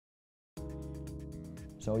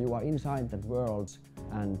So you are inside that world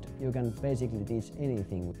and you can basically teach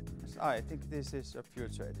anything. I think this is a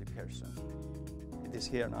future education. It is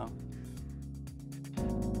here now.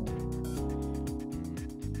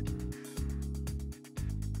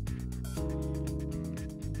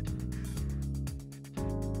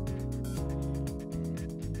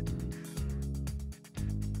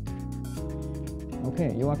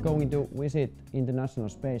 Okay, you are going to visit International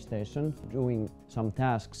Space Station doing some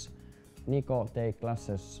tasks. Niko take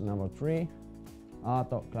classes number 3,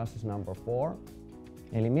 Aato classes number 4.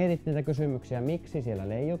 Eli mietit niitä kysymyksiä, miksi siellä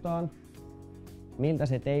leijutaan, miltä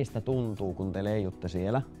se teistä tuntuu, kun te leijutte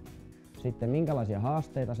siellä. Sitten minkälaisia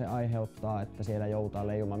haasteita se aiheuttaa, että siellä joutaa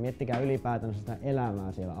leijumaan. Miettikää ylipäätään sitä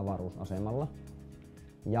elämää siellä avaruusasemalla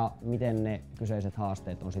ja miten ne kyseiset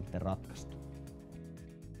haasteet on sitten ratkaistu.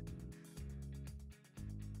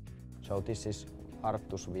 So this is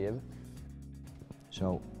Arttu's view.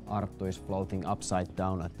 So Arttu is floating upside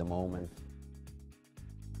down at the moment.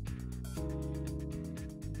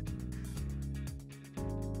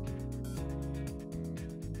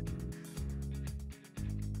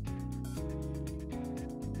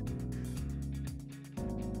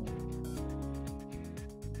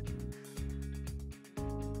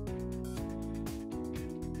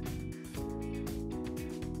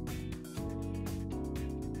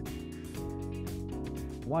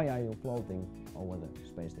 Why are you floating over the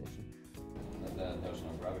space station? There's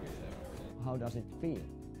no gravity there. How does it feel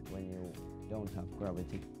when you don't have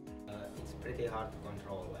gravity? It's pretty hard to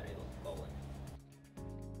control where you're going.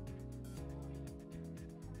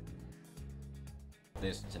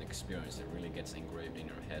 This is an experience that really gets engraved in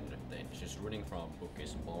your head. Just reading from a book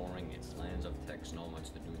is boring, it's lines of text, no much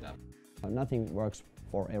to do that. Nothing works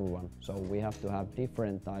for everyone, so we have to have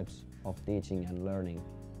different types of teaching and learning,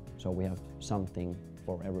 so we have something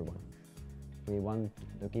for everyone. We want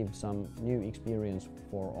to give some new experience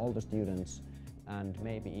for all the students and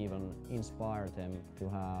maybe even inspire them to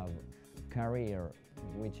have a career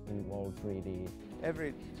which involves 3D.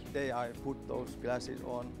 Every day I put those glasses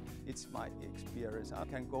on, it's my experience. I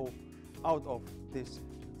can go out of this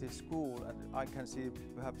school and I can see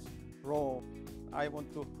perhaps Rome. I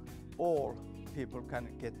want to all people can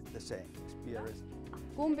get the same experience.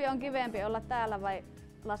 Kumpi on kivempi, olla täällä vai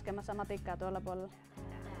laskemassa matikkaa tuolla puolella?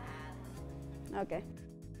 Okay.